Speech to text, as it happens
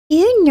Do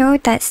you know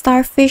that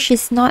starfish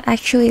is not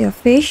actually a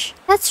fish?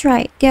 That's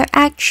right, they're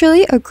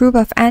actually a group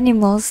of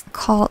animals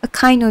called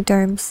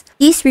echinoderms.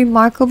 These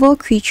remarkable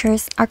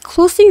creatures are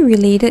closely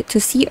related to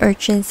sea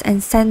urchins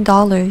and sand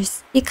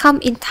dollars. They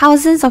come in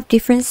thousands of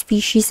different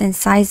species and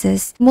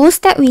sizes.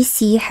 Most that we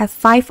see have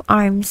 5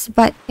 arms,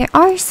 but there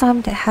are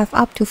some that have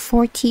up to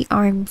 40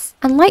 arms.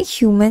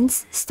 Unlike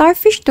humans,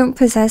 starfish don't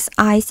possess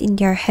eyes in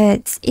their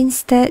heads.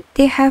 Instead,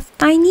 they have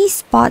tiny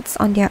spots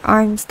on their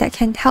arms that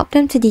can help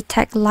them to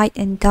detect light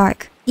and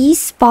dark.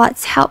 These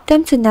spots help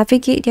them to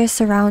navigate their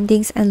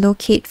surroundings and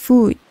locate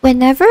food.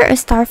 Whenever a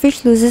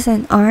starfish loses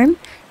an arm,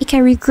 it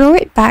can regrow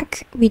it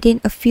back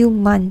within a few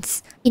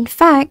months. In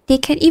fact, they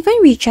can even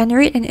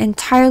regenerate an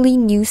entirely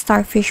new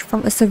starfish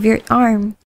from a severed arm.